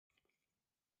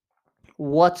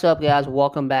What's up, guys?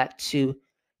 Welcome back to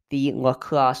the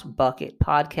Lacrosse Bucket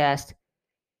Podcast.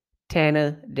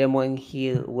 Tanner Demling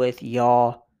here with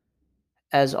y'all.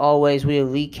 As always, we are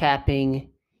recapping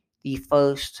the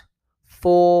first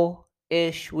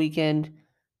full-ish weekend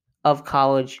of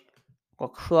college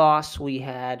lacrosse. We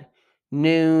had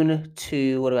noon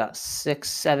to about 6,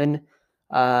 7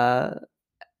 uh,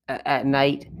 at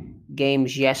night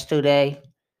games yesterday.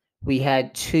 We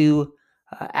had two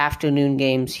afternoon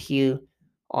games here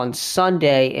on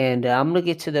Sunday, and I'm going to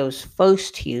get to those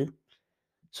first here.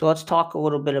 So let's talk a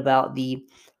little bit about the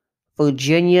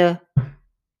Virginia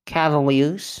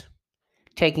Cavaliers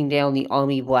taking down the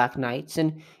Army Black Knights.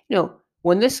 And,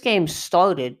 when this game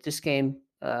started,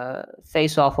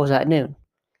 face off was at noon.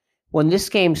 When this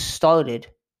game started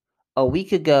a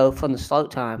week ago from the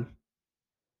start time,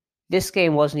 this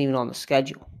game wasn't even on the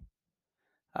schedule.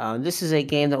 This is a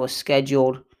game that was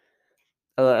scheduled,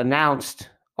 announced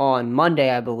on Monday,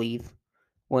 I believe,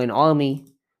 when Army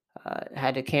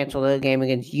had to cancel their game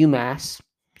against UMass.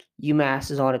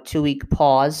 UMass is on a 2-week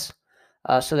pause,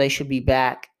 so they should be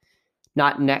back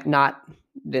not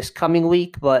this coming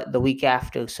week, but the week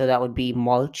after. So that would be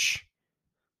March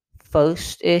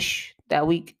 1st ish. That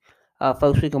week,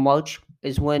 first week of March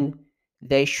is when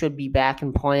they should be back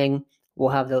and playing. We'll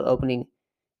have their opening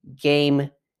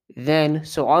game then.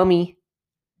 So Army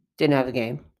didn't have a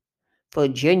game.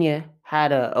 Virginia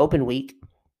had an open week.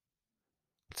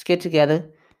 Let's get together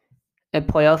and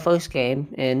play our first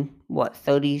game in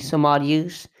 30 some odd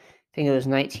years. I think it was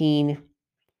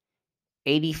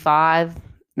 1985,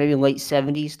 maybe late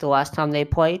 70s, the last time they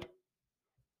played.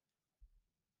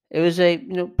 It was a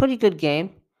pretty good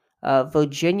game.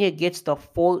 Virginia gets the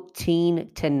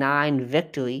 14-9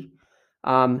 victory,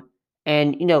 and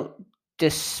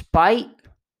despite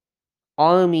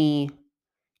Army,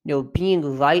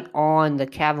 being right on the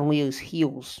Cavaliers'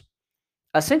 heels,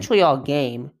 essentially all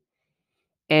game.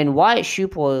 And Wyatt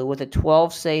Shupler with a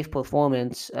 12 save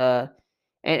performance. And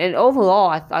overall,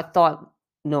 I thought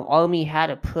Army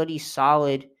had a pretty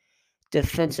solid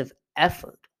defensive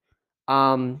effort.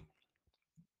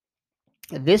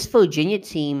 This Virginia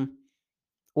team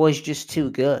was just too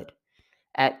good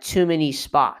at too many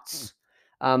spots.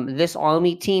 This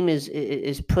Army team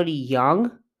is pretty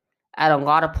young at a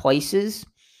lot of places.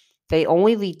 They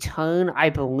only return, I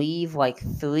believe, like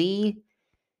 3,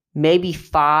 maybe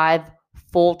 5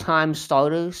 full-time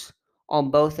starters on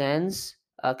both ends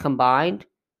combined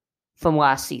from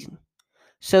last season.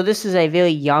 So this is a very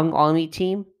young Army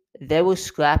team. They were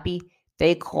scrappy.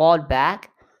 They clawed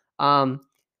back. At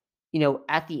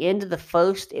the end of the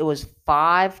first, it was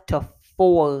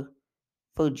 5-4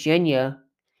 Virginia,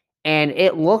 and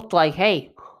it looked like,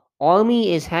 hey,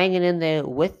 Army is hanging in there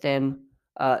with them.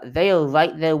 They are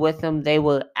right there with them. They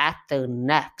were at their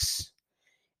necks,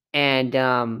 and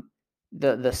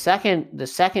the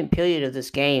second period of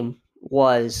this game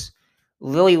was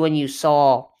really when you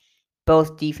saw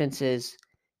both defenses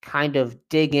kind of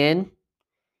dig in,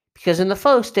 because in the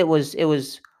first it was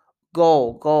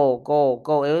goal, goal, goal,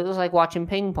 goal. It was like watching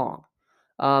ping pong.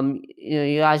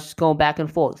 You guys just going back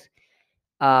and forth.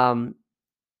 But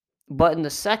in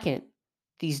the second,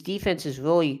 these defenses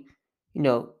really,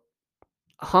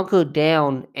 hunkered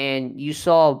down, and you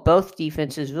saw both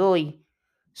defenses really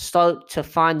start to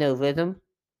find their rhythm.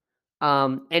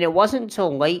 And it wasn't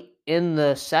until late in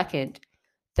the second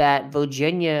that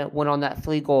Virginia went on that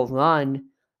 3-goal run.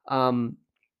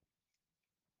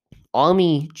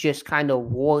 Army just kind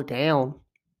of wore down,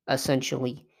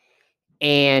 essentially.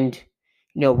 And,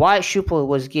 Wyatt Shupler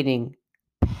was getting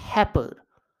peppered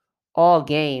all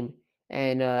game.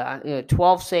 And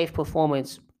 12 save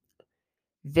performance.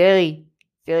 Very,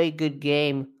 very good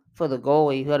game for the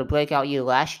goalie who had a breakout year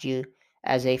last year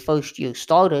as a first-year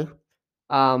starter.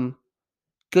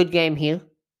 Good game here.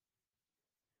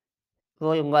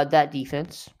 Really led that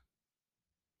defense.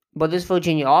 But this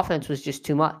Virginia offense was just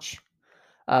too much.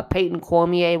 Peyton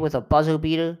Cormier with a buzzer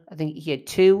beater. I think he had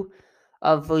 2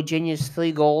 of Virginia's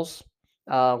 3 goals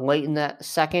late in that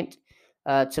second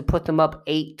to put them up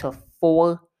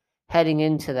 8-4 heading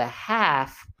into the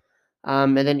half.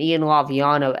 And then Ian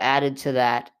Laviano added to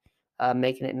that,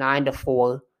 making it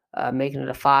 9-4, making it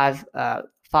a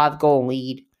 5-goal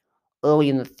lead early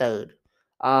in the third.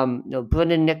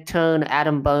 Brendan Nichtern,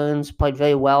 Adam Burns played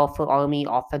very well for Army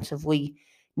offensively.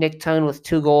 Nichtern with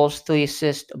 2 goals, 3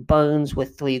 assists. Burns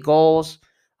with 3 goals,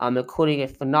 including a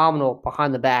phenomenal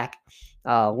behind the back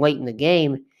late in the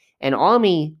game. And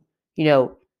Army,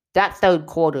 that third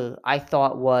quarter I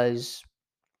thought was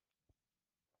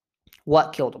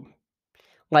what killed them.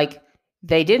 Like,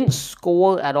 they didn't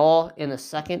score at all in the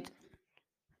second,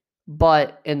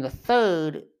 but in the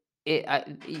third,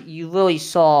 you really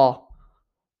saw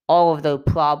all of the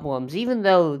problems, even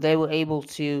though they were able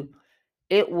to.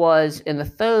 It was in the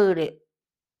third.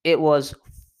 It was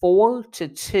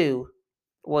 4-2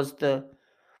 was the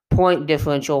point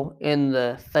differential in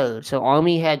the third. So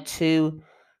Army had 2,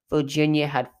 Virginia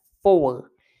had 4.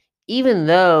 Even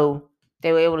though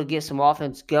they were able to get some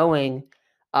offense going,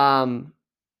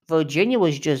 Virginia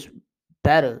was just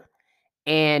better.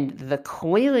 And the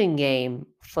clearing game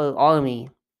for Army,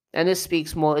 and this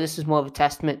is more of a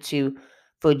testament to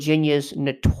Virginia's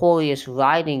notorious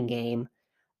riding game.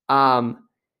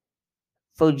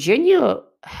 Virginia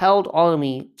held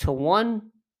Army to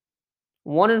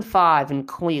 1-5 in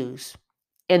clears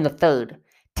in the third,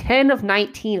 10 of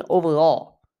 19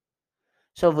 overall.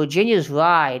 So Virginia's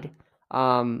ride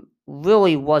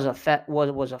really was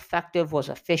effective, was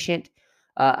efficient,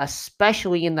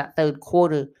 especially in that third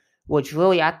quarter, which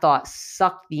really I thought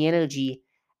sucked the energy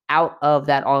out of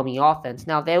that Army offense.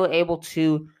 Now they were able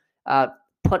to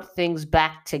put things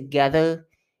back together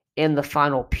in the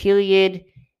final period,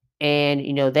 and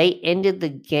they ended the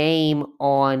game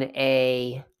on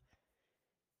a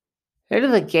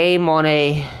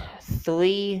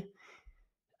 3.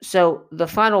 So the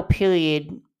final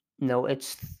period,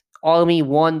 it's Army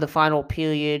won the final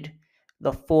period,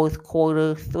 the fourth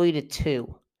quarter,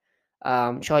 3-2.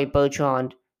 Charlie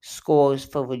Bertrand scores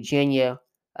for Virginia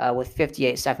with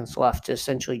 58 seconds left to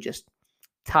essentially just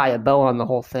tie a bow on the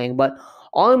whole thing. But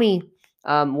Army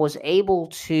was able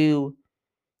to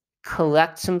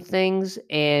collect some things,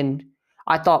 and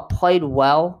I thought played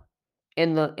well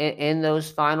in those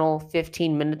final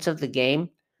 15 minutes of the game.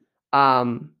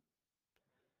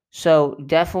 So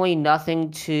definitely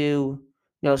nothing to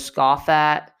scoff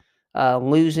at.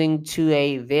 Losing to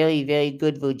a very, very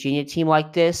good Virginia team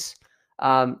like this.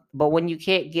 But when you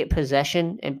can't get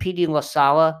possession, and P.D.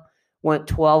 LaSala went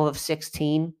 12 of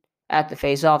 16 at the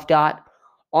faceoff dot.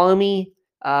 Army,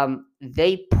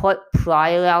 they put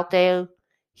Pryor out there.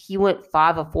 He went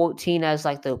 5 of 14 as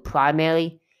like the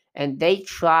primary, and they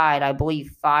tried, I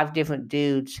believe, 5 different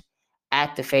dudes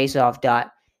at the faceoff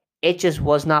dot. It just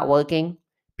was not working.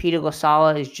 Peter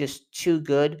LaSala is just too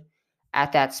good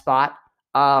at that spot.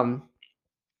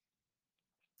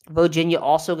 Virginia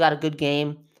also got a good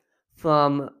game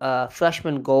from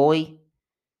freshman goalie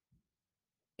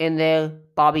in there,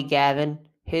 Bobby Gavin.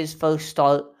 His first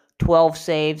start, 12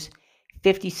 saves,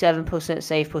 57%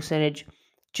 save percentage.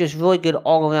 Just really good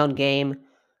all-around game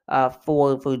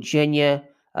for Virginia.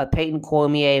 Peyton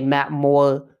Cormier, Matt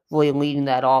Moore really leading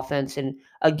that offense. And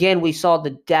again, we saw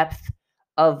the depth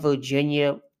of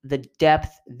Virginia, the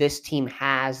depth this team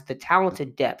has, the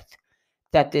talented depth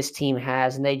that this team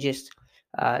has. And they just,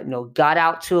 got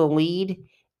out to a lead,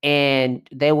 and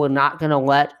they were not going to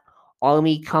let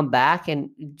Army come back. And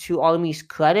to Army's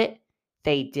credit,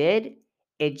 they did.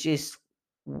 It just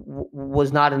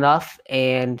was not enough.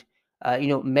 And,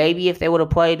 maybe if they would have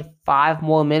played 5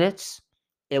 more minutes,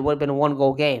 it would have been a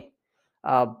 1-goal game.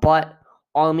 But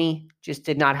Army just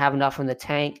did not have enough in the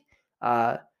tank.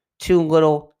 Too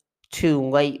little, too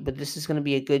late. But this is going to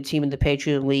be a good team in the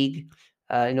Patriot League,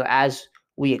 as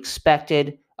we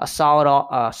expected. A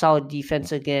solid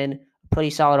defense again, pretty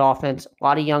solid offense, a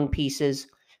lot of young pieces.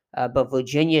 But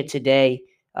Virginia today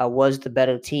was the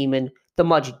better team and the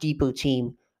much deeper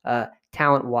team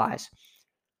talent-wise.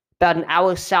 About an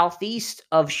hour southeast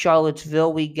of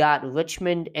Charlottesville, we got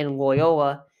Richmond and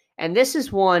Loyola. And this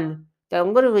is one that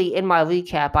literally in my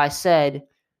recap I said,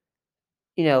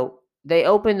 they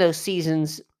opened those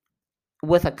seasons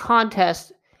with a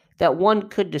contest that one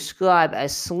could describe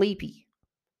as sleepy.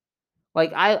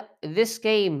 This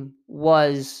game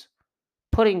was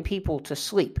putting people to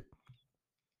sleep.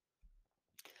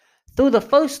 Through the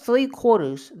first 3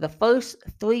 quarters, the first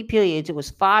 3 periods, it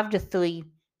was 5-3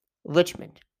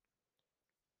 Richmond.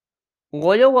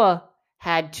 Loyola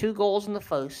had 2 goals in the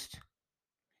first,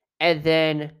 and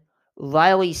then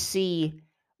Riley C.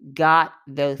 got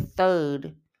their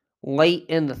third late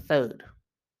in the third.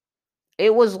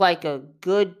 It was like a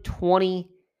good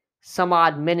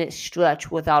 20-some-odd minute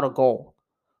stretch without a goal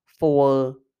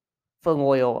for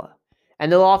Loyola.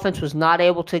 And their offense was not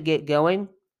able to get going.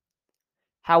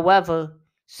 However,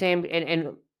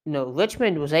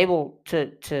 Richmond was able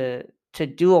to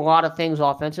do a lot of things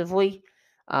offensively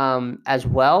as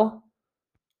well.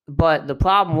 But the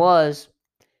problem was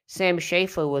Sam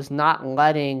Schaefer was not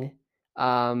letting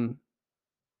the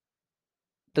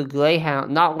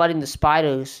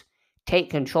Spiders take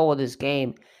control of this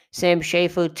game. Sam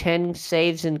Schaefer, 10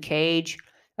 saves in cage,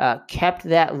 kept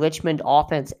that Richmond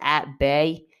offense at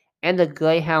bay, and the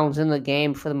Greyhounds in the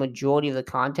game for the majority of the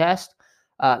contest.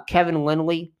 Kevin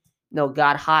Lindley,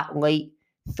 got hot late,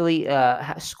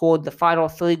 scored the final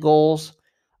 3 goals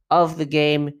of the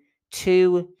game,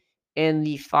 2 in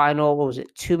the final,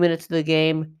 2 minutes of the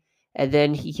game, and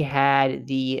then he had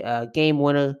the game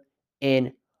winner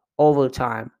in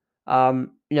overtime.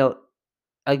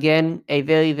 Again, a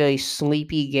very, very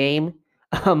sleepy game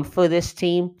for this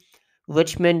team.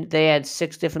 Richmond, they had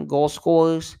 6 different goal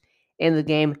scorers in the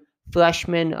game.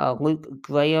 Freshman Luke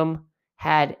Graham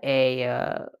had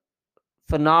a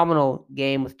phenomenal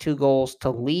game with 2 goals to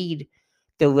lead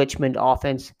the Richmond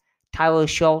offense. Tyler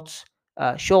Schultz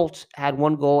had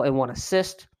 1 goal and 1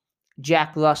 assist.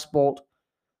 Jack Rustbolt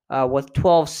with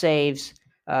 12 saves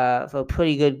for a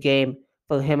pretty good game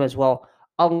for him as well.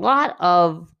 A lot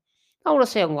of, I don't want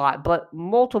to say a lot, but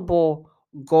multiple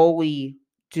goalie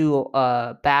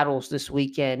battles this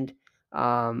weekend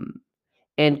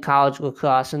in college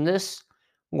lacrosse. And this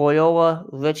Loyola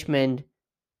Richmond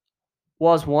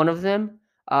was one of them.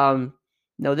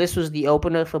 This was the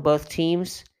opener for both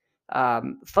teams.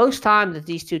 First time that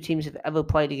these two teams have ever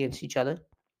played against each other.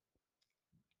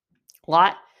 A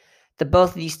lot that both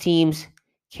of these teams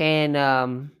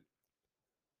can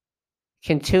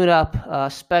tune up,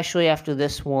 especially after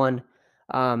this one.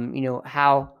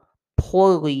 How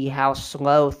poorly, how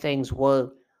slow things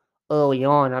were early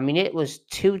on. I mean, it was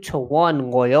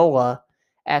 2-1 Loyola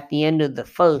at the end of the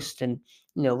first, and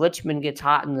Richmond gets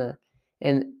hot and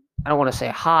I don't want to say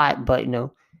hot, but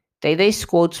they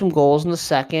scored some goals in the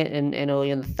second and early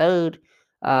in the third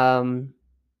to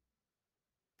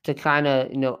kind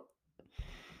of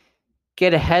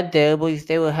get ahead there. I believe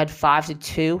they were ahead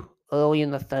 5-2 early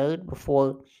in the third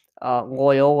before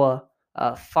Loyola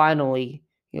finally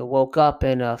woke up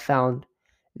and found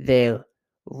their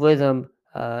rhythm.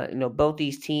 Both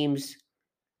these teams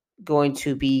going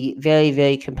to be very,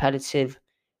 very competitive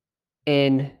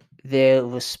in their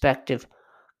respective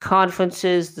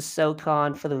conferences. The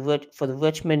SoCon for the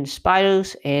Richmond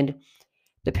Spiders and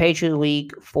the Patriot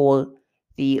League for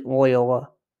the Loyola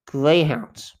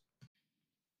Greyhounds.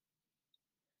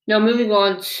 Now, moving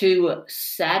on to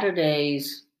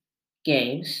Saturday's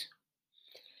games.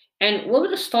 And we're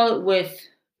going to start with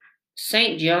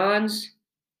St. John's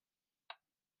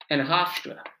and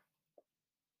Hofstra.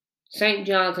 St.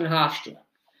 John's and Hofstra.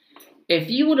 If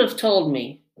you would have told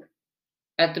me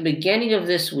at the beginning of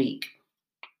this week,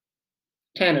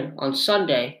 Tanner, on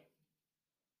Sunday,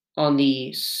 on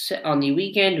the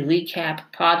Weekend Recap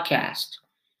podcast,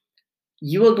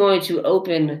 you are going to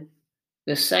open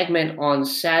the segment on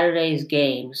Saturday's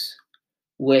games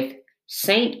with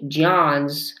St.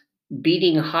 John's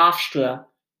beating Hofstra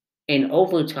in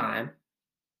overtime,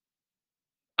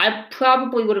 I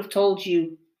probably would have told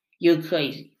you you're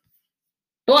crazy.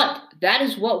 But that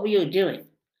is what we are doing.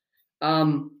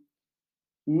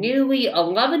 Nearly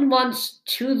 11 months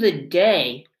to the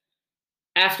day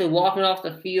after walking off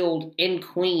the field in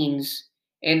Queens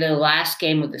in their last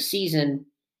game of the season,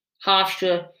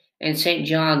 Hofstra and St.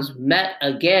 John's met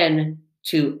again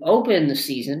to open the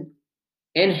season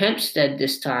in Hempstead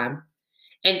this time,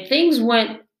 and things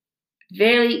went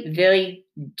very, very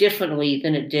differently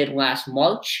than it did last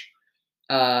March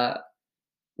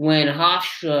when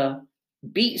Hofstra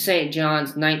beat St.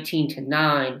 John's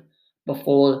 19-9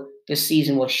 before the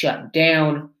season was shut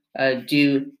down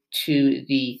due to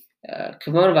the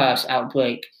coronavirus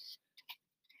outbreak.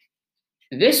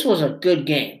 This was a good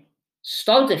game,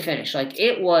 start to finish. Like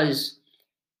it was.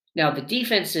 Now the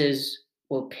defenses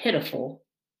were pitiful,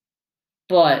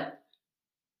 but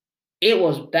it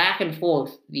was back and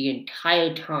forth the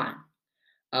entire time.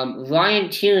 Ryan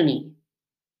Tierney,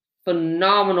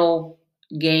 phenomenal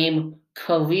game,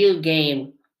 career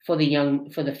game for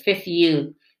the fifth-year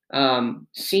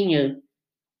senior.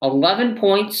 11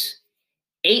 points,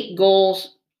 8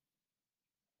 goals,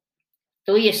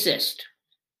 3 assists.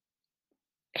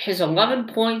 His 11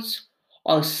 points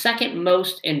are second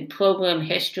most in program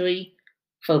history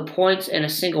for points in a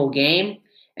single game,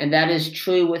 and that is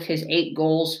true with his 8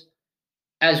 goals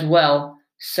as well,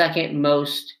 second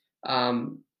most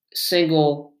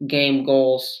single game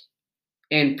goals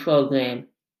in program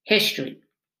history.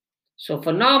 So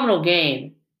phenomenal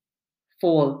game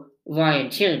for Ryan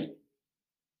Tierney.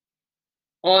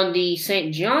 On the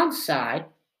St. John's side,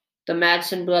 the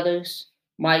Madsen brothers,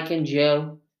 Mike and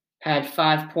Joe, had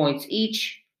 5 points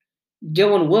each.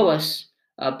 Dylan Willis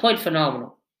played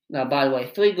phenomenal. By the way,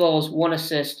 3 goals, 1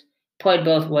 assist, played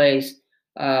both ways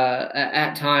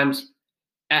at times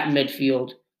at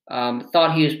midfield.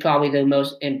 Thought he was probably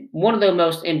one of the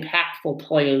most impactful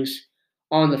players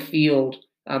on the field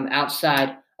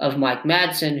outside of Mike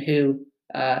Madsen, who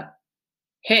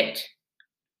hit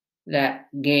that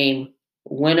game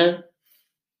winner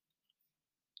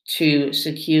to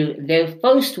secure their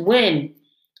first win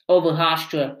over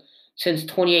Hofstra since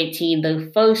 2018,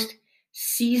 their first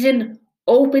season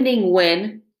opening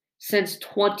win since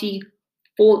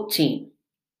 2014.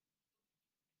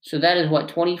 So that is what,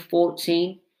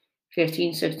 2014,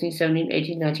 15, 16, 17,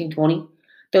 18, 19, 20.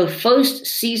 Their first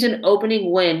season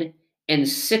opening win in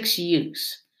 6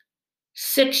 years.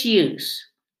 6 years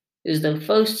is their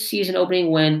first season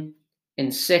opening win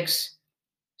in 6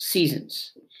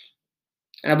 seasons.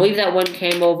 And I believe that one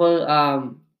came over,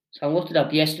 so I looked it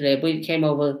up yesterday. I believe it came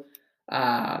over,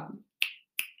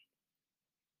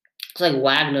 it's like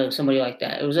Wagner or somebody like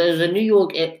that. It was a New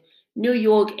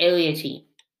York area team,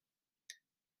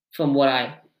 from what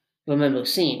I remember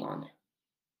seeing on there.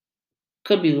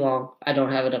 Could be wrong. I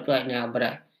don't have it up right now, but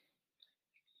I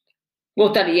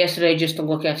looked at it yesterday just to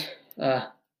look at the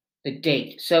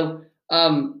date. So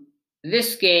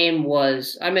this game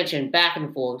was, I mentioned, back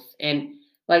and forth, and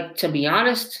like, to be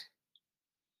honest,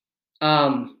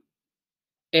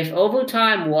 if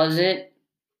overtime wasn't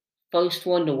first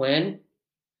one to win,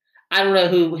 I don't know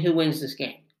who wins this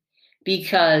game,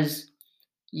 because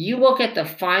you look at the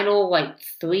final like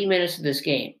 3 minutes of this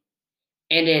game,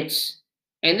 and this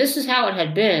is how it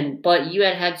had been, but you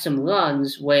had some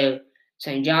runs where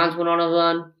St. John's went on a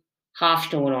run,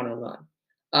 Hofstra went on a run,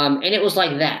 and it was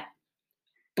like that.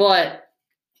 But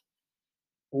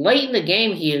late in the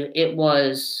game here, it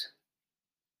was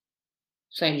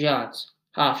St. John's,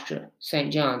 Hofstra,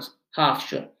 St. John's,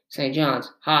 Hofstra, St. John's,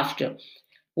 Hofstra,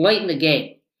 late in the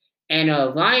game. And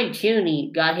Ryan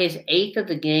Tierney got his 8th of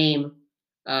the game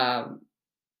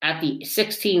at the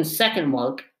 16-second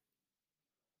mark.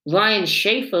 Ryan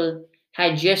Schaefer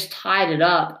had just tied it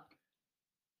up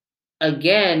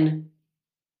again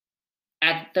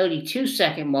at the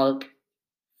 32-second mark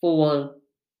for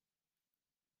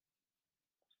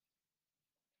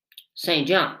St.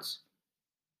 John's.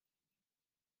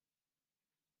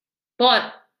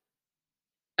 But,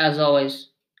 as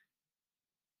always,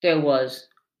 there was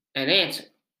an answer.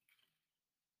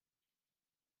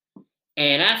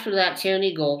 And after that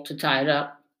Tierney goal to tie it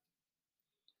up,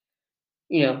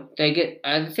 they get,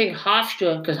 I think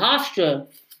Hofstra, because Hofstra,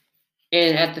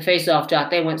 at the face-off dot,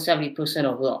 they went 70%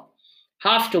 overall.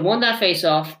 Hofstra won that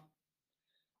face-off,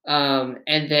 and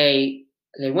they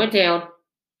went down.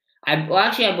 I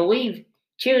believe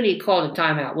Tierney called a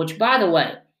timeout, which, by the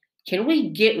way, can we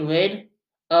get rid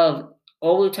of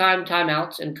overtime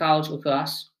timeouts in college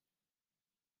lacrosse?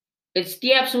 It's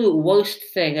the absolute worst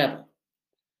thing ever.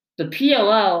 The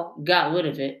PLL got rid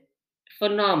of it.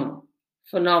 Phenomenal.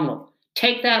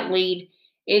 Take that lead,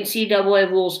 NCAA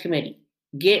Rules Committee.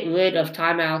 Get rid of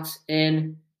timeouts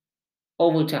in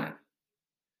overtime.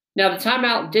 Now, the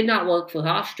timeout did not work for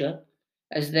Hofstra,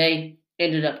 as they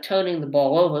ended up turning the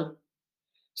ball over.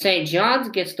 St. John's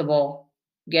gets the ball.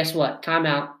 Guess what?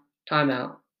 Timeout.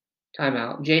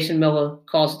 Jason Miller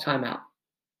calls a timeout.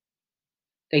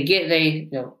 They get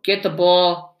the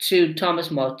ball to Thomas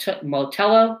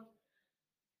Martello,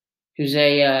 who's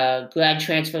a grad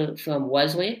transfer from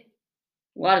Wesleyan.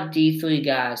 A lot of D3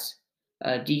 guys,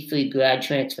 D3 grad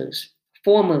transfers,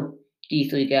 former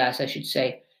D3 guys, I should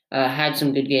say, had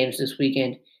some good games this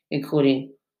weekend,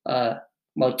 including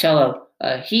Martello.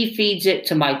 He feeds it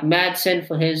to Mike Madsen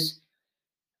for his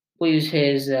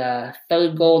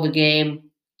third goal of the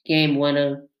game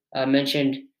winner. I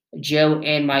mentioned Joe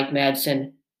and Mike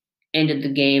Madsen ended the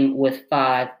game with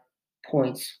 5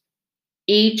 points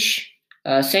each.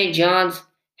 St. John's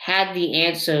had the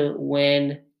answer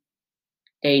when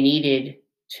they needed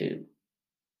to,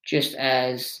 just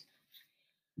as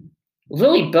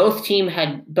really both teams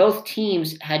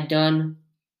had done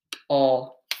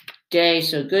all day.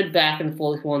 So good back and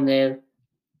forth one there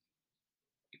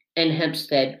in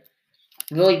Hempstead.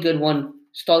 Really good one,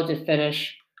 start to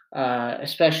finish,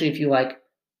 especially if you like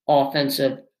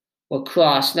offensive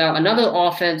lacrosse. Now, another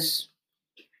offense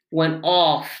went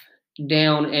off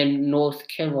down in North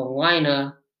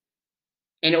Carolina,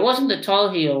 and it wasn't the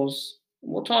Tar Heels.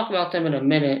 We'll talk about them in a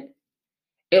minute.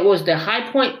 It was the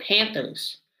High Point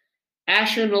Panthers.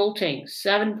 Asher Nolting,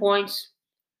 7 points,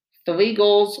 3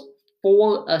 goals,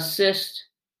 4 assists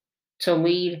to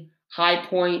lead High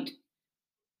Point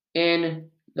in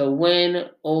the win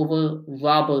over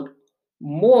Robert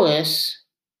Morris.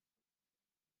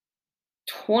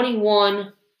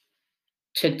 21-10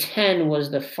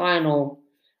 was the final,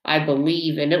 I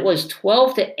believe, and it was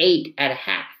 12-8 at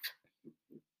half.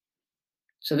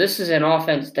 So this is an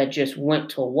offense that just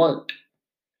went to work.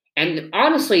 And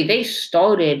honestly, they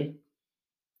started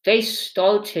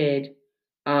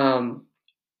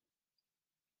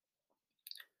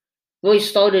really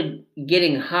started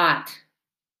getting hot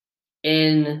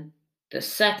in the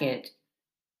second,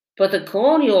 but the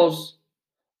Colonials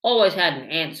always had an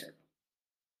answer.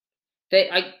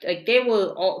 They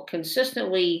were all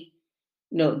consistently,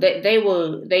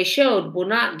 they showed we're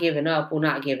not giving up, we're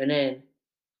not giving in.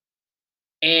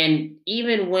 And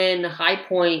even when High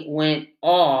Point went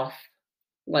off,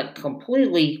 like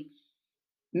completely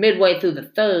midway through the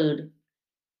third,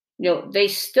 they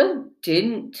still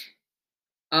didn't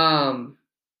um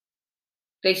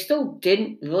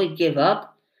really give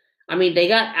up. I mean, they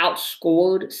got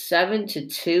outscored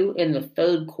 7-2 in the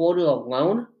third quarter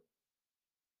alone.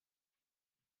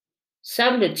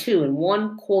 7-2 in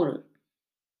one quarter.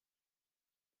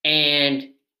 And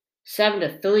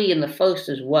 7-3 in the first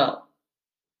as well.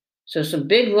 So some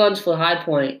big runs for High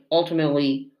Point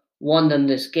ultimately won them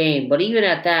this game. But even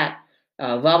at that,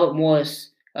 Robert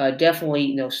Morris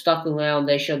definitely stuck around.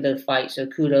 They showed their fight, so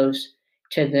kudos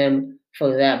to them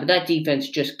for that. But that defense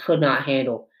just could not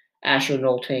handle Asher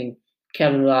Nolting,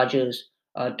 Kevin Rogers,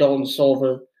 Dalton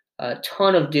Solver, a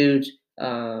ton of dudes.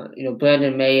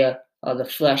 Brandon Maya, the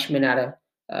freshman out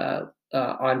of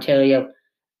Ontario.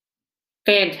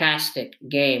 Fantastic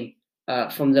game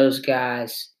from those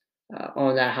guys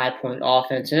on that High Point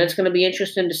offense, and it's going to be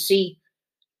interesting to see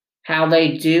how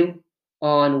they do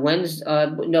on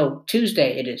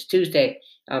Tuesday. It is Tuesday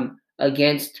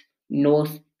against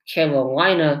North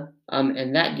Carolina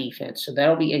and that defense. So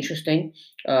that'll be interesting.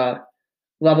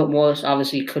 Robert Morris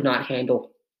obviously could not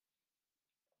handle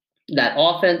that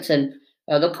offense, and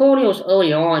the Colonials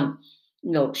early on,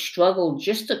 struggled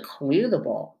just to clear the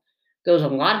ball. There was a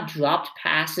lot of dropped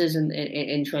passes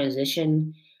in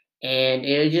transition, and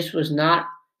it just was not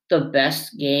the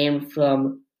best game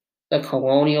from the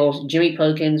Colonials. Jimmy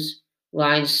Perkins,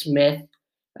 Ryan Smith,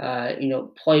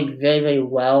 played very, very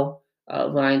well.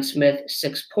 Ryan Smith,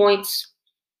 6 points,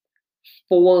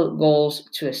 4 goals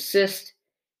to assist.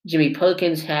 Jimmy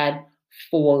Perkins had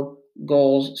 4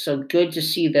 goals, so good to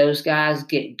see those guys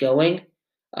get going.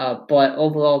 But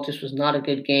overall, this was not a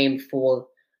good game for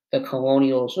the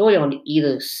Colonials, really on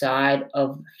either side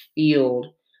of the field.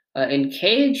 In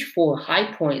cage for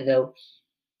High Point, though,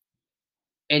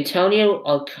 Antonio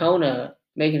Arcona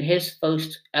making his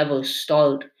first ever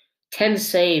start, 10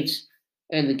 saves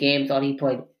in the game, thought he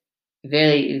played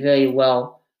very, very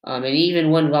well. And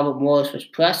even when Robert Morris was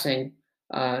pressing,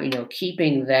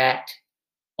 keeping that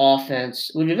offense,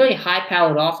 with a very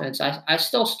high-powered offense, I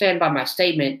still stand by my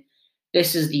statement.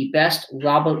 This is the best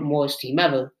Robert Morris team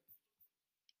ever.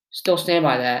 Still stand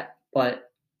by that,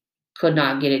 but could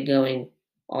not get it going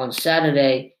on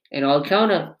Saturday. And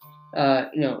Arcona,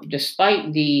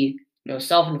 despite the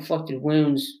self-inflicted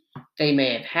wounds they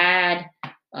may have had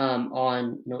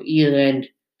on either end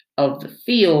of the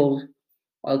field,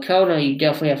 Arcona, you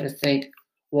definitely have to think,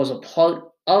 was a part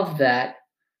of that,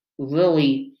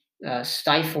 really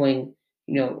stunting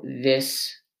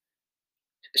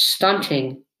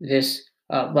this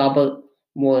Robert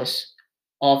Morris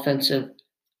offensive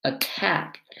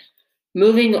attack.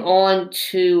 Moving on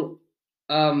to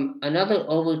another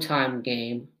overtime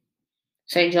game,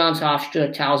 St. John's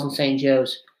Hofstra, Towson St.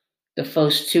 Joe's, the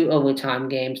first 2 overtime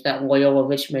games. That Loyola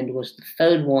Richmond was the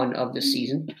third one of the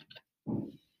season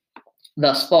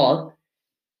thus far.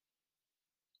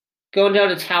 Going down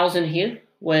to Towson here,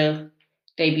 where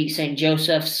they beat St.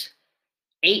 Joseph's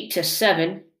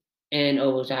 8-7 in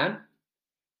overtime.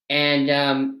 And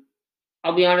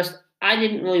I'll be honest, I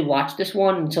didn't really watch this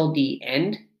one until the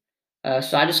end.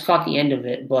 So I just caught the end of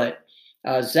it. But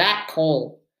Zach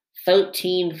Cole,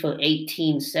 13 for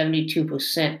 18,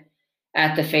 72%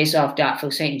 at the faceoff dot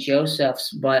for St.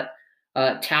 Joseph's. But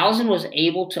Towson was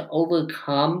able to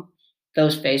overcome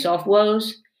those faceoff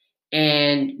woes.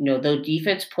 And, their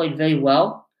defense played very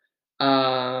well.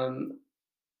 And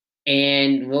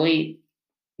really,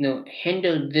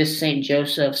 hindered this St.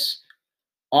 Joseph's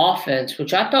offense,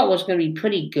 which I thought was going to be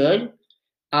pretty good.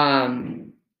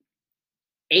 8-7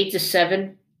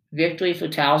 victory for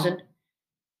Towson.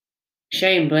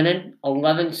 Shane Brennan,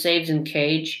 11 saves in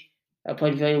cage,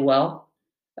 played very well.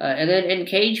 And then in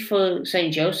cage for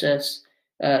St. Joseph's,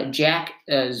 Jack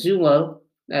Zulo,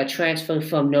 transferred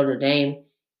from Notre Dame.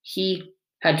 He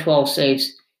had 12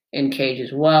 saves in cage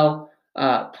as well.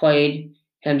 Played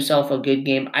himself a good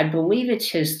game. I believe it's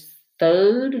his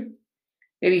 3rd,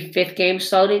 maybe 5th game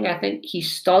starting. I think he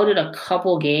started a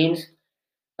couple games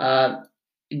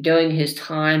during his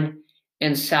time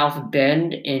in South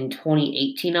Bend in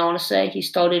 2018, I want to say. He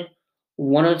started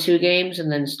 1 or 2 games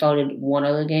and then started 1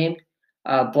 other game.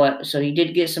 So he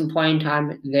did get some playing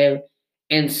time there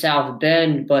in South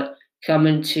Bend, but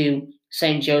coming to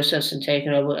St. Joseph's and taking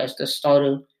over as the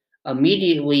starter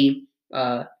immediately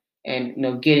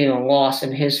and getting a loss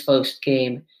in his first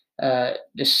game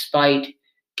despite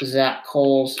Zach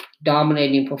Cole's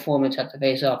dominating performance at the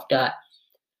faceoff dot,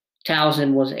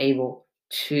 Towson was able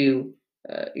to,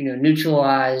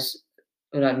 neutralize,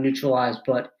 or not neutralize,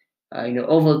 but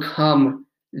overcome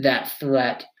that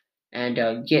threat and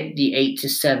get the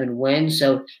 8-7 win.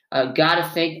 So, gotta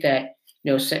think that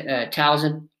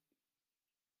Towson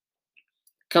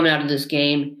coming out of this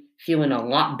game feeling a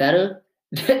lot better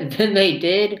than they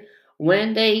did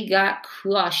when they got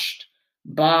crushed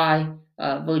by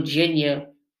Virginia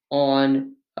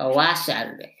on last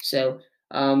Saturday. So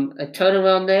a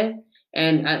turnaround there.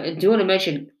 And I do want to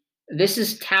mention this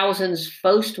is Towson's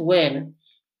first win,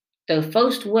 their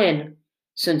first win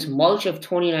since March of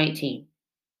 2019.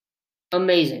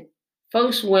 Amazing.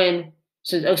 First win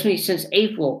since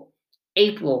April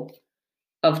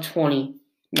of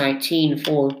 2019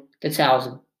 for the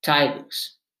Towson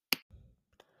Tigers.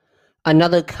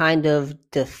 Another kind of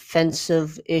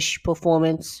defensive-ish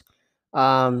performance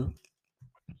up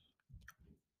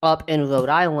in Rhode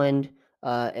Island,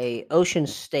 a Ocean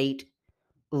State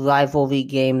rivalry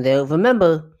game there.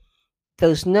 Remember,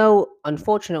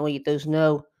 unfortunately, there's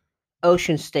no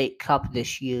Ocean State Cup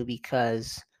this year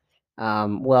because,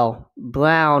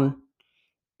 Brown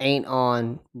ain't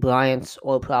on Bryant's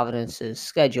or Providence's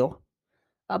schedule.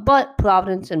 But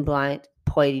Providence and Bryant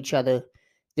played each other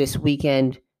this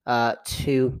weekend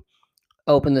to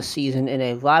open the season in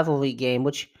a rivalry game,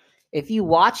 which, if you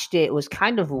watched it, was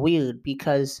kind of weird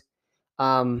because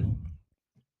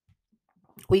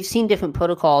we've seen different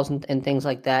protocols and things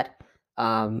like that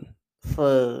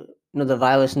for the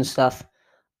virus and stuff.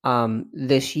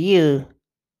 This year,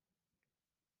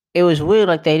 it was weird.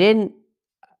 Like they didn't,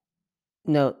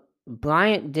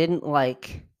 Bryant didn't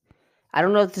like. I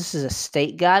don't know if this is a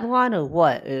state guideline or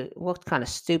what. It looked kind of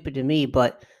stupid to me,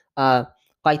 but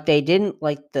they didn't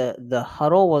like the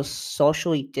huddle was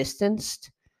socially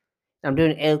distanced. I'm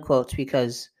doing air quotes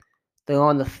because they're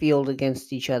on the field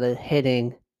against each other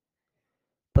hitting,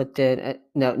 but then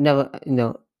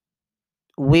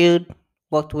weird,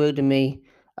 looked weird to me.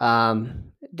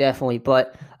 Definitely,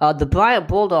 but the Bryant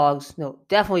Bulldogs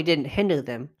definitely didn't hinder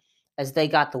them as they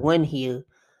got the win here.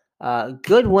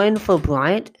 Good win for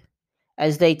Bryant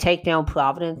as they take down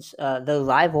Providence, their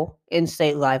rival,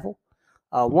 in-state rival,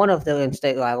 one of their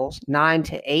in-state rivals,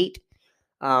 9-8.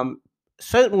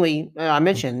 Certainly, I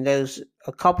mentioned there's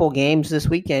a couple games this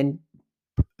weekend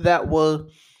that were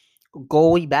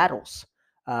goalie battles.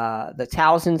 The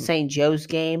Towson St. Joe's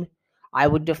game, I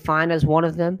would define as one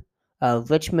of them.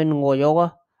 Richmond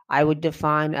Loyola, I would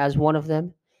define as one of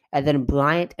them. And then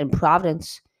Bryant and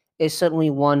Providence is certainly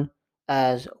one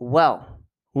as well.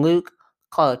 Luke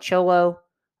Caracciolo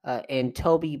and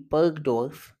Toby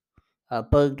Bergdorf.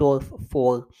 Bergdorf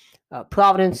for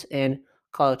Providence and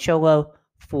Caracciolo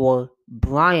for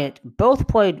Bryant. Both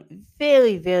played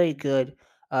very, very good.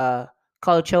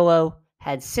 Caracciolo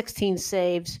had 16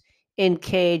 saves in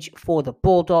cage for the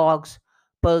Bulldogs.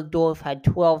 Bergdorf had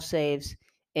 12 saves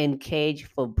in cage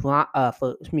for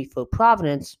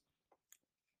Providence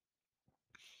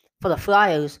for the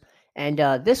Flyers. And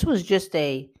this was just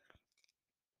a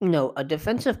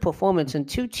defensive performance, and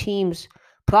two teams.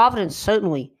 Providence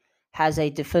certainly has a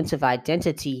defensive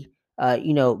identity.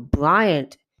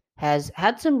 Bryant has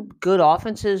had some good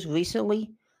offenses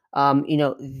recently.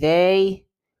 They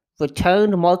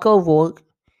returned Marco Rourke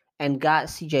and got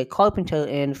CJ Carpenter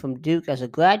in from Duke as a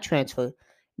grad transfer.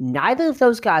 Neither of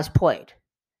those guys played.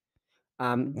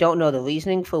 Don't know the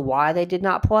reasoning for why they did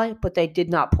not play, but they did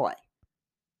not play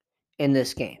in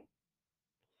this game.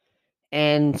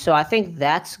 And so I think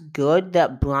that's good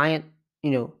that Bryant,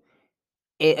 it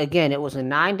was a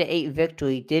 9-8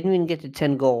 victory, didn't even get to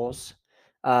 10 goals.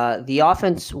 The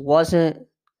offense wasn't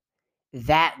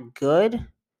that good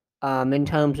in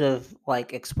terms of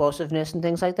like explosiveness and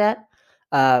things like that.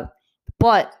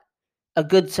 But a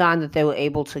good sign that they were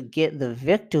able to get the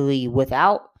victory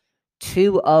without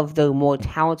two of the more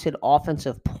talented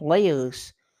offensive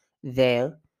players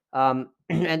there. And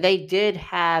they did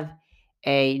have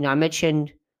I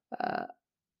mentioned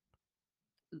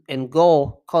in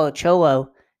goal,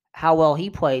 Caracciolo, how well he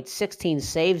played, 16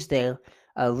 saves there,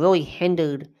 really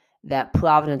hindered that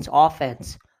Providence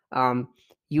offense.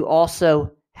 You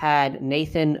also had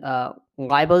Nathan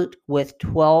Liebert with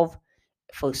 12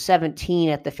 for 17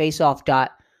 at the faceoff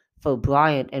dot for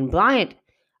Bryant. And Bryant,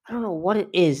 I don't know what it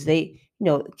is.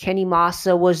 Kenny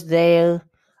Massa was there,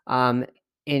 and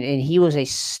he was a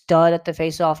stud at the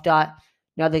faceoff dot.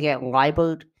 Now they get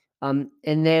Liebert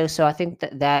in there, so I think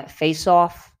that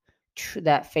faceoff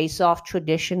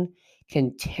tradition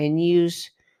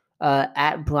continues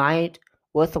at Bryant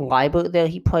with Liebert there.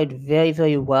 He played very,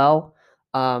 very well.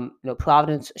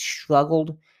 Providence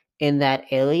struggled in that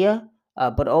area,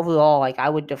 but overall, I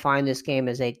would define this game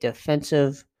as a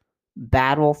defensive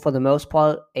battle for the most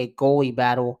part, a goalie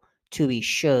battle to be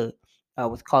sure,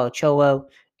 with Caracciolo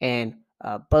and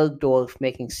Bergdorf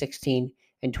making 16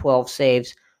 and 12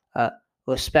 saves,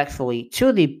 respectfully, two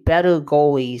of the better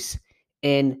goalies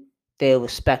in their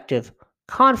respective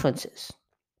conferences.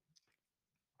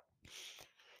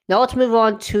 Now let's move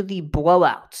on to the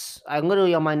blowouts. I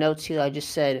literally on my notes here, I just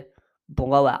said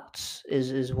blowouts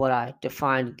is what I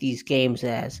defined these games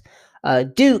as.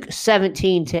 Duke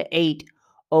 17-8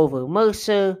 over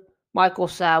Mercer. Michael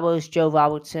Sowers, Joe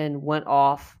Robertson went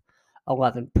off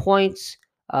 11 points.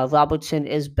 Robertson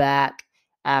is back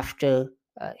after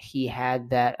he had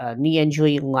that knee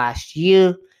injury last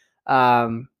year.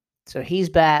 So he's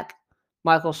back.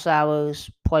 Michael Sowers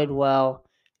played well.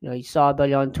 You saw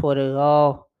everybody on Twitter,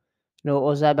 what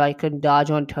was that about? He couldn't dodge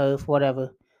on turf,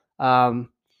 whatever.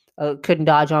 Couldn't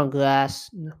dodge on grass,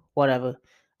 whatever.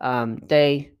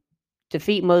 They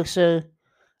defeat Mercer,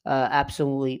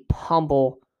 absolutely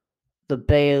pummel the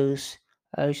Bears.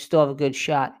 Still have a good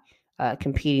shot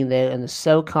competing there in the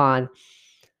SoCon.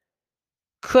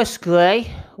 Chris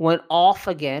Gray went off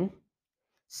again.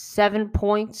 7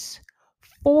 points,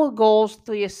 4 goals,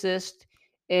 3 assists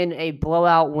in a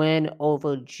blowout win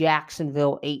over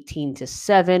Jacksonville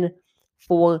 18-7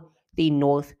 for the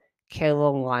North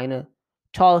Carolina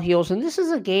Tar Heels. And this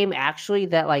is a game actually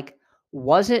that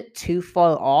wasn't too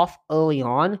far off early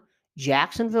on.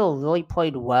 Jacksonville really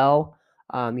played well.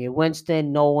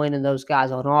 Winston, Nolan, and those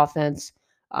guys on offense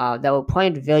that were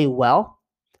playing very well.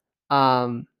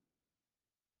 But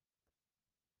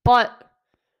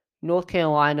North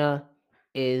Carolina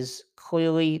is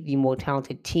clearly the more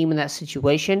talented team in that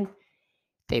situation.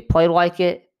 They played like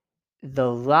it.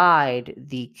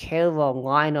 The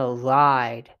Carolina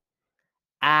ride,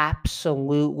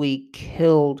 absolutely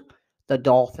killed the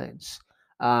Dolphins.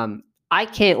 I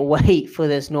can't wait for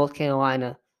this North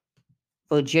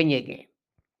Carolina-Virginia game.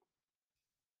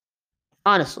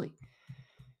 Honestly,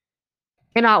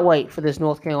 cannot wait for this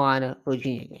North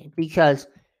Carolina-Virginia game because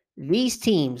these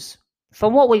teams,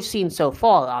 from what we've seen so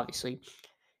far, obviously,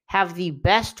 have the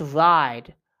best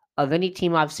ride of any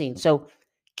team I've seen. So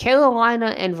Carolina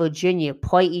and Virginia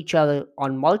play each other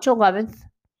on March 11th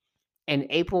and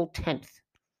April 10th.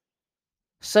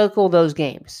 Circle those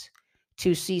games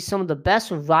to see some of the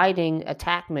best riding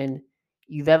attackmen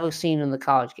you've ever seen in the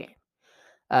college game.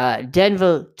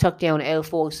 Denver took down Air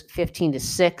Force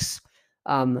 15-6.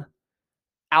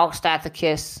 Alex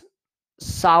Stathakis,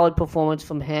 solid performance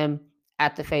from him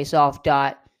at the face-off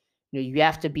dot. You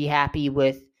have to be happy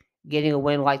with getting a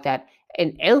win like that.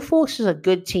 And Air Force is a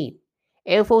good team.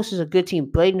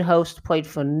 Braden Host played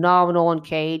phenomenal on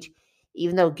Cage,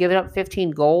 even though giving up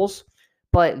 15 goals.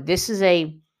 But this is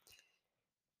a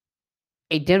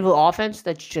Denver offense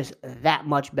that's just that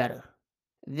much better.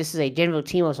 This is a Denver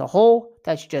team as a whole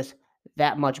that's just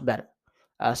that much better.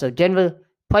 So Denver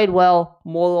played well.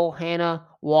 Morrill, Hannah,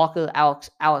 Walker, Alex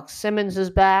Simmons is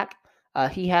back.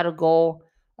 He had a goal.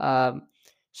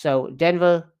 So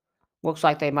Denver looks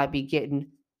like they might be getting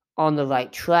on the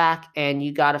right track, and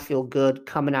you got to feel good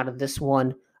coming out of this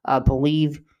one. I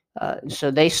believe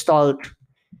so. They start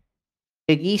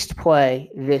Big East play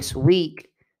this week.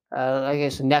 I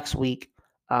guess next week.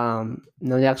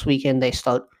 Next weekend they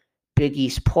start Big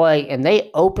East play, and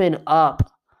they open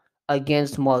up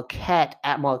against Marquette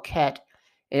at Marquette,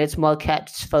 and it's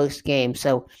Marquette's first game.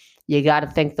 So you got to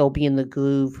think they'll be in the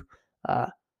groove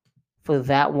for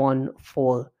that one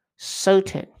for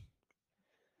certain.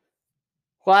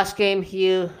 Last game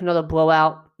here, another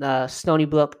blowout. Stony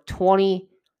Brook 20,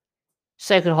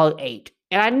 Sacred Heart 8.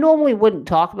 And I normally wouldn't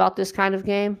talk about this kind of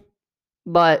game,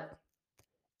 but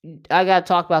I got to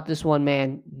talk about this one,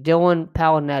 man. Dylan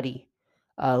Palinetti,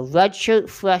 redshirt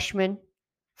freshman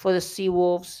for the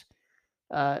Seawolves.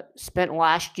 Spent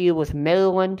last year with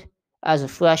Maryland as a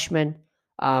freshman.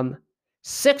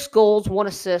 6 goals, 1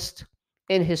 assist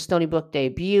in his Stony Brook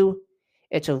debut.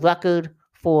 It's a record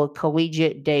for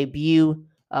collegiate debut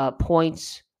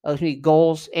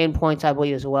goals and points, I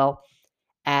believe, as well,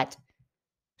 at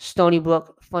Stony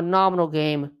Brook. Phenomenal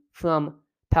game from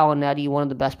Palinetti, one of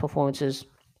the best performances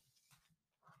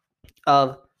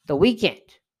of the weekend.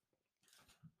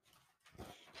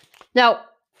 Now,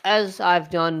 as I've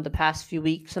done the past few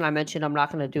weeks, and I mentioned I'm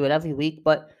not going to do it every week,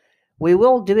 but we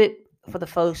will do it for the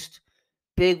first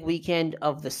big weekend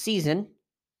of the season.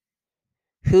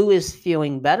 Who is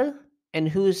feeling better and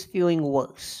who is feeling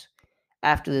worse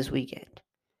after this weekend?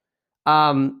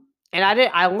 And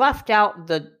I left out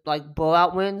the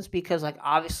blowout wins because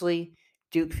obviously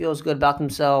Duke feels good about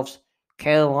themselves.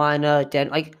 Carolina,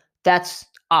 that's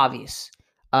obvious.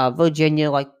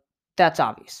 Virginia, that's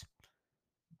obvious.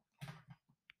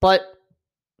 But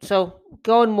so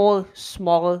going more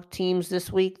smaller teams this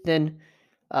week than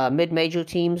mid-major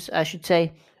teams, I should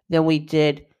say, than we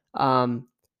did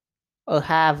or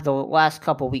have the last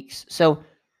couple weeks. So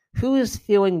who is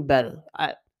feeling better?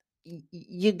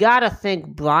 You gotta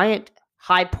think Bryant,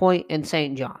 High Point, and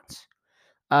St. John's.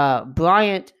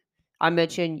 Bryant, I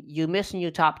mentioned you're missing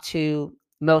your top two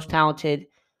most talented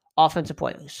offensive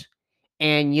players,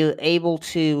 and you're able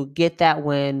to get that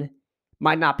win.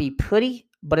 Might not be pretty,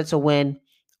 but it's a win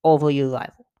over your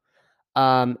rival.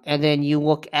 And then you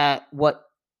look at what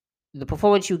the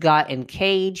performance you got in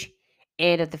Cage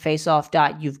and at the faceoff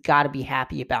dot. You've got to be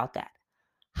happy about that.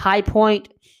 High Point,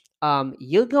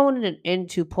 you're going in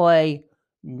to play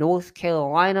North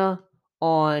Carolina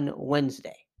on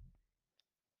Wednesday,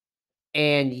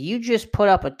 and you just put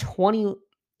up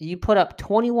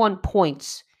 21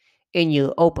 points in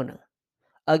your opener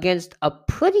against a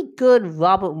pretty good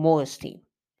Robert Morris team,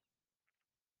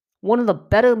 one of the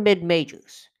better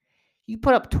mid-majors. You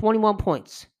put up 21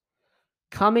 points.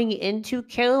 Coming into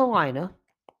Carolina,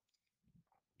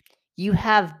 you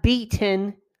have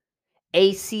beaten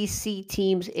ACC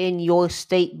teams in your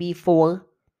state before.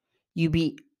 You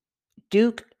beat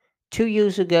Duke 2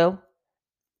 years ago.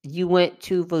 You went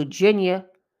to Virginia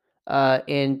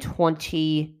in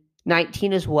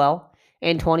 2019 as well,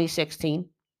 in 2016.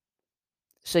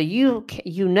 So you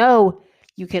know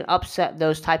you can upset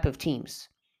those type of teams.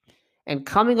 And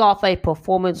coming off a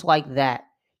performance like that,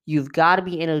 you've got to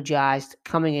be energized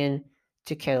coming in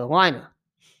to Carolina.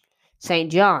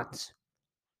 St. John's.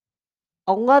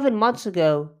 11 months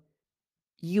ago,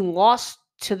 you lost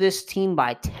to this team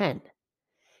by 10.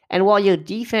 And while your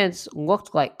defense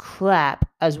looked like crap,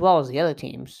 as well as the other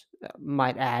teams,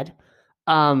 might add,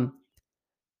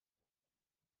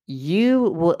 you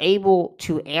were able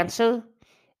to answer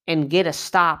and get a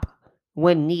stop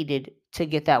when needed to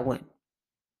get that win.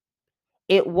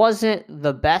 It wasn't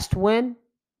the best win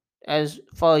as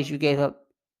far as you gave up,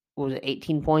 what was it,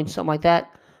 18 points, something like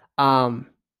that?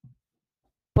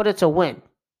 But it's a win.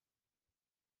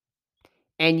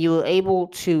 And you were able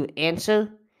to answer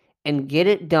and get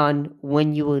it done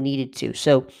when you were needed to.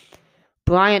 So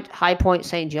Bryant, High Point,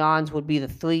 St. John's would be the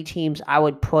three teams I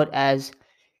would put as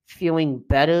feeling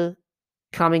better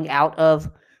coming out of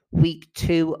week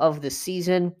 2 of the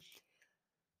season.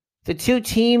 The two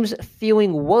teams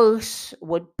feeling worse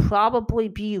would probably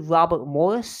be Robert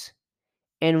Morris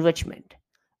and Richmond.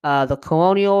 The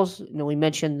Colonials, we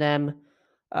mentioned them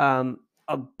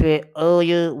a bit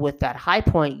earlier with that High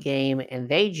Point game, and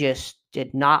they just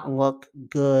did not look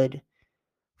good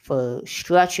for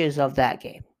stretches of that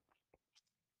game.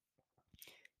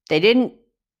 They didn't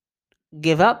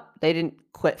give up. They didn't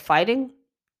quit fighting.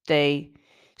 They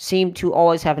seemed to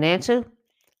always have an answer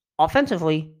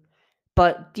offensively,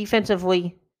 but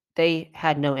defensively, they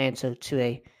had no answer to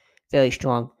a very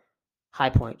strong High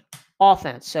Point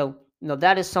offense. So,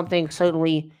 that is something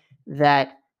certainly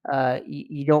that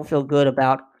you don't feel good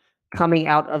about coming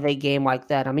out of a game like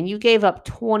that. I mean, you gave up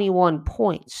 21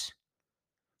 points.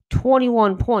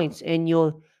 21 points in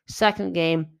your second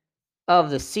game of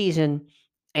the season,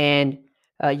 and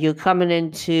you're coming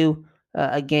into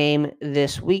a game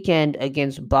this weekend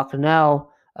against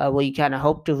Bucknell where you kind of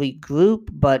hope to regroup,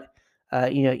 but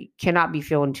you cannot be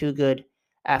feeling too good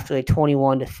after a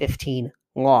 21-15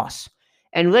 loss.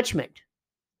 And Richmond.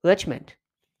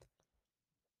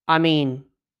 I mean,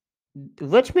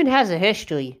 Richmond has a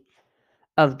history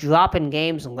of dropping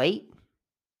games late,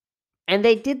 and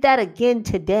they did that again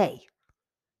today.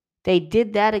 They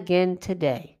dropped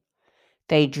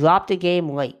a game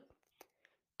late.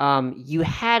 You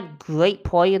had great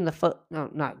play in the first.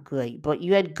 No, not great, but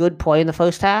you had good play in the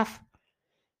first half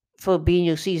for being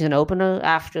your season opener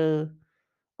after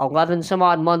 11 some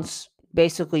odd months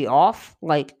basically off.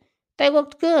 They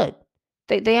looked good.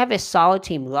 They have a solid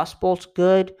team. Rust Bolt's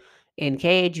good. In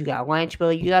Cage, you got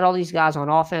Lanchbury. You got all these guys on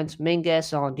offense.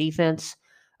 Mingus on defense.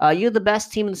 You're the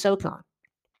best team in the SoCon.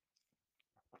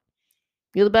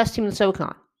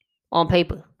 On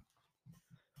paper.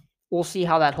 We'll see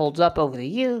how that holds up over the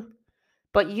year.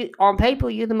 But on paper,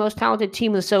 you're the most talented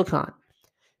team in the SoCon.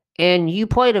 And you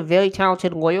played a very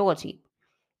talented Loyola team.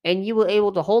 And you were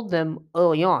able to hold them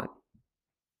early on.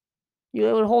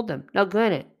 Now,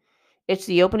 granted, it's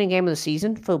the opening game of the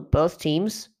season for both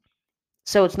teams.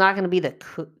 So it's not going to be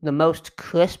the most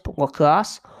crisp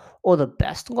lacrosse or the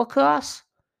best lacrosse.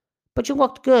 But you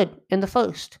looked good in the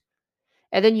first.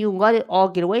 And then you let it all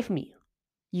get away from you.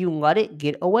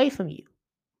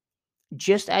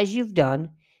 Just as you've done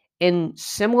in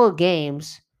similar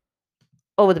games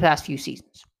over the past few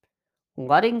seasons,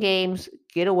 letting games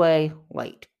get away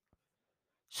late.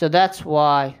 So that's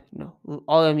why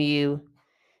RMU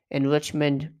and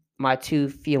Richmond, my two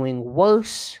feeling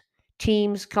worse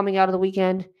teams coming out of the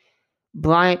weekend.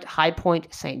 Bryant, High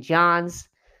Point, St. John's,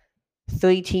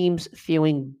 three teams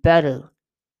feeling better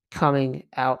coming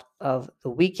out of the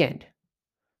weekend.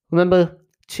 Remember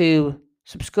to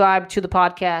subscribe to the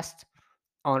podcast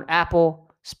on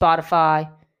Apple,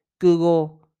 Spotify,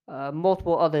 Google,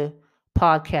 multiple other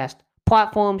podcast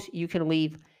platforms. You can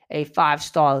leave a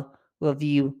 5-star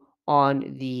review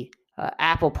on the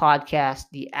Apple podcast.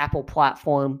 The Apple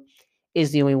platform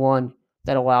is the only one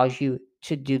that allows you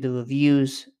to do the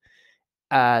reviews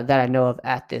that I know of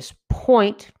at this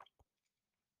point.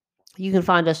 You can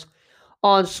find us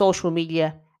on social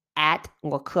media at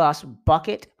Lacrosse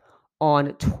Bucket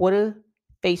on Twitter,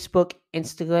 Facebook,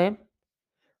 Instagram.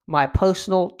 My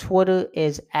personal Twitter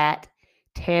is at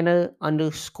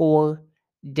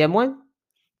Tanner_Demling.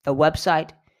 The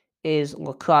website is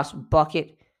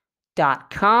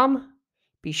lacrossebucket.com.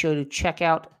 Be sure to check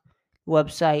out the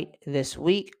website this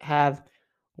week. Have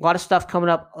a lot of stuff coming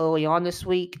up early on this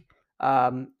week.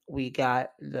 We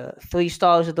got the 3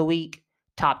 stars of the week,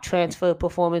 top transfer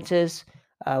performances,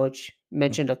 which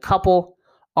mentioned a couple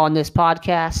on this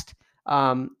podcast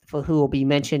for who will be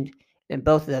mentioned in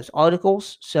both of those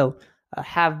articles. So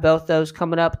have both those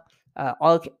coming up.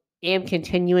 I am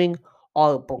continuing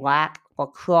our Black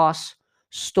Lacrosse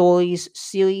Stories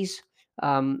series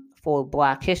for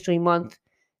Black History Month.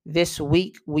 This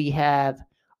week we have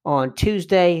on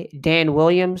Tuesday Dan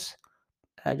Williams,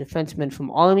 a defenseman from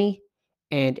Army,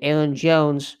 and Aaron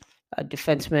Jones, a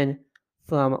defenseman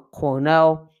from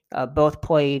Cornell. Both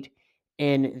played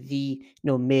in the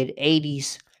mid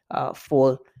 80s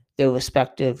for their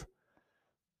respective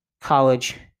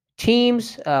college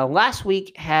teams. Last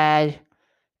week I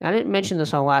didn't mention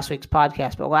this on last week's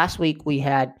podcast, but last week we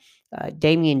had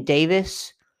Damian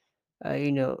Davis,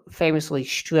 famously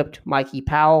stripped Mikey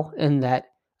Powell in that,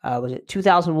 was it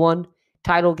 2001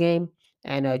 title game?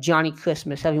 And Johnny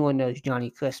Christmas, everyone knows Johnny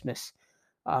Christmas.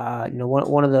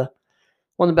 One of the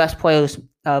best players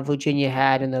Virginia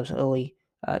had in those early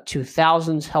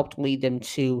 2000s, helped lead them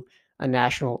to a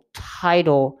national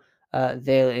title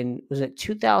there in, was it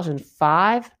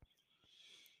 2005? I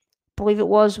believe it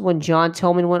was, when John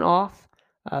Tillman went off.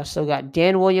 So we got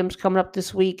Dan Williams coming up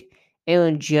this week,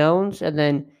 Aaron Jones, and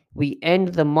then we end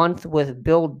the month with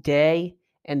Bill Day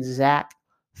and Zach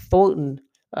Thornton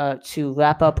to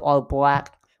wrap up our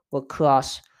Black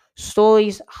Lacrosse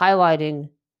stories, highlighting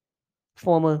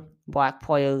former Black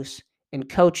players and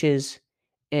coaches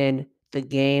in the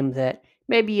game that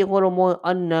may be a little more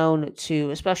unknown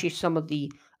to especially some of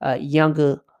the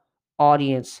younger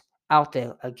audience out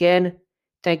there. Again,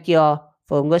 thank y'all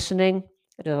for listening.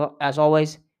 As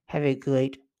always, have a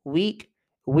great week.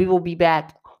 We will be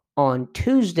back on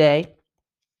Tuesday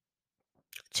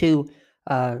to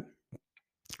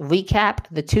recap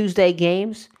the Tuesday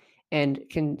games and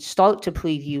can start to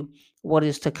preview what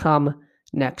is to come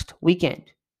next weekend.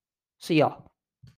 See y'all.